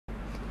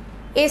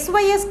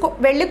SYS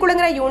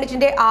Vellikulangara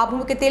യൂണിറ്റിന്റെ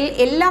ആഭിമുഖ്യത്തിൽ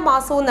എല്ലാ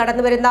മാസവും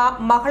നടന്നുവരുന്ന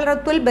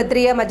മഹ്ലറത്തുൽ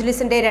ബദ്രിയ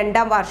മജ്ലിസിന്റെ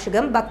രണ്ടാം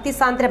വാർഷികം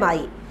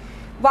ഭക്തിസാന്ദ്രമായി.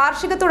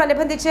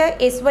 വാർഷികത്തോടനുബന്ധിച്ച്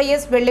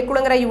SYS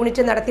വെള്ളിക്കുളങ്ങര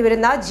യൂണിറ്റ്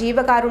നടത്തിവരുന്ന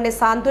ജീവകാരുണ്യ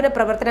സാന്ത്വന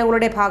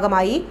പ്രവർത്തനങ്ങളുടെ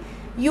ഭാഗമായി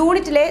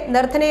യൂണിറ്റിലെ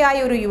നിർധനയായ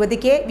ഒരു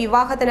യുവതിക്ക്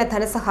വിവാഹത്തിന്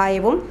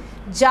ധനസഹായവും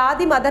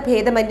ജാതി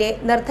മതഭേദമന്യേ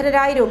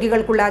നിർധനരായ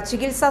രോഗികൾക്കുള്ള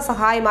ചികിത്സാ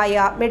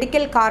സഹായമായ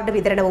മെഡിക്കൽ കാർഡ്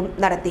വിതരണവും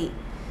നടത്തി.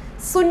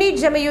 സുന്നി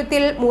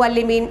ജമയുത്തിൽ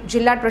മുഅല്ലിമീൻ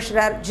ജില്ലാ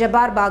ട്രഷറർ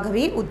ജബാർ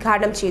ബാഗവി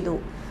ഉദ്ഘാടനം ചെയ്തു.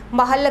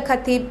 മഹല്ല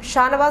ഖത്തീബ്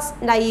ഷാനവാസ്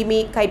നയീമി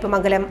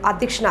കൈപ്പമംഗലം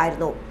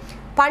അധ്യക്ഷനായിരുന്നു.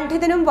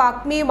 പണ്ഡിതനും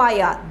വാഗ്മിയുമായ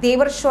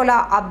ദേവർഷോല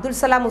അബ്ദുൽ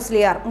സലാം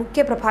മുസ്ലിയാർ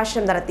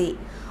മുഖ്യപ്രഭാഷണം നടത്തി.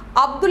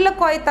 അബ്ദുള്ള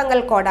കോയ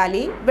തങ്ങൾ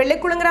കോടാലി,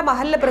 വെള്ളിക്കുളങ്ങര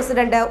മഹല്ല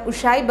പ്രസിഡന്റ്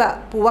ഉഷൈബ്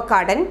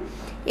പൂവക്കാടൻ,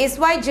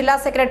 SY ജില്ലാ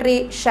secretary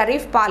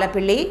Sharif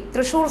Palappilly,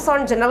 Thrissur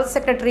zone general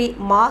secretary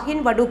Mahin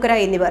Vadookkara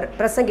എന്നിവർ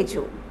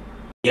പ്രസംഗിച്ചു.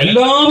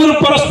 എല്ലാവരും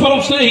പരസ്പരം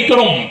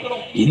സ്നേഹിക്കണം.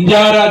 ഇന്ത്യ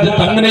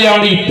രാജ്യത്ത്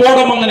അങ്ങനെയാണ്,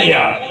 ഇപ്പോഴും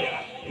അങ്ങനെയാണ്.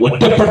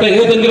 ഒറ്റപ്പെട്ട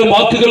ഏതെങ്കിലും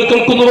വാക്കുകൾ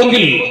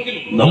കേൾക്കുന്നുവെങ്കിൽ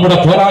നമ്മുടെ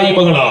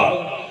പോരായ്മകളാണ്.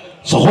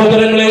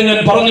 സഹോദരങ്ങളെ, ഞാൻ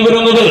പറഞ്ഞു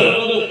വരുന്നത്,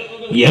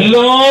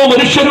 എല്ലാ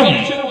മനുഷ്യരും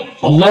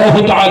അല്ലാഹു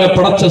തആല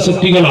പടച്ച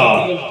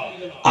സൃഷ്ടികളാണ്.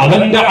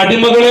 അവന്റെ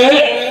അടിമകളെ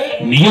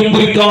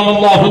നിയന്ത്രിക്കാൻ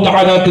അല്ലാഹു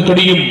തആലക്ക്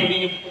കഴിയും.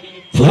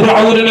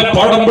 ഫിർഔനെ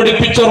പാഠം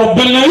പഠിപ്പിച്ച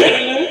റബ്ബിന്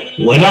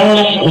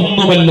ഒരാളും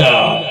ഒന്നുമല്ല.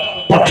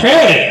 പക്ഷേ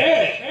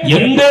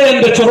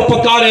എന്റെ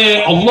ചെറുപ്പക്കാരെ,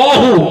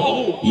 അല്ലാഹു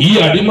ഈ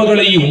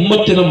അടിമകളെ ഈ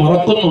ഉമ്മത്തിനെ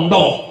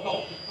മറക്കുന്നുണ്ടോ?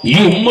 ഈ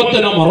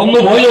ഉമ്മത്തിനെ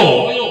മറന്നുപോയോ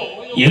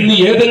എന്ന്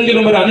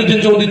ഏതെങ്കിലും ഒരു അനുജൻ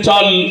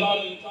ചോദിച്ചാൽ,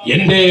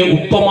 എന്റെ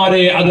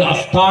ഉപ്പമാരെ, അത്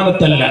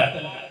അസ്ഥാനത്തല്ല.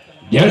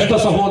 ജ്യേഷ്ഠ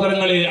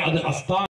സഹോദരങ്ങളെ, അത്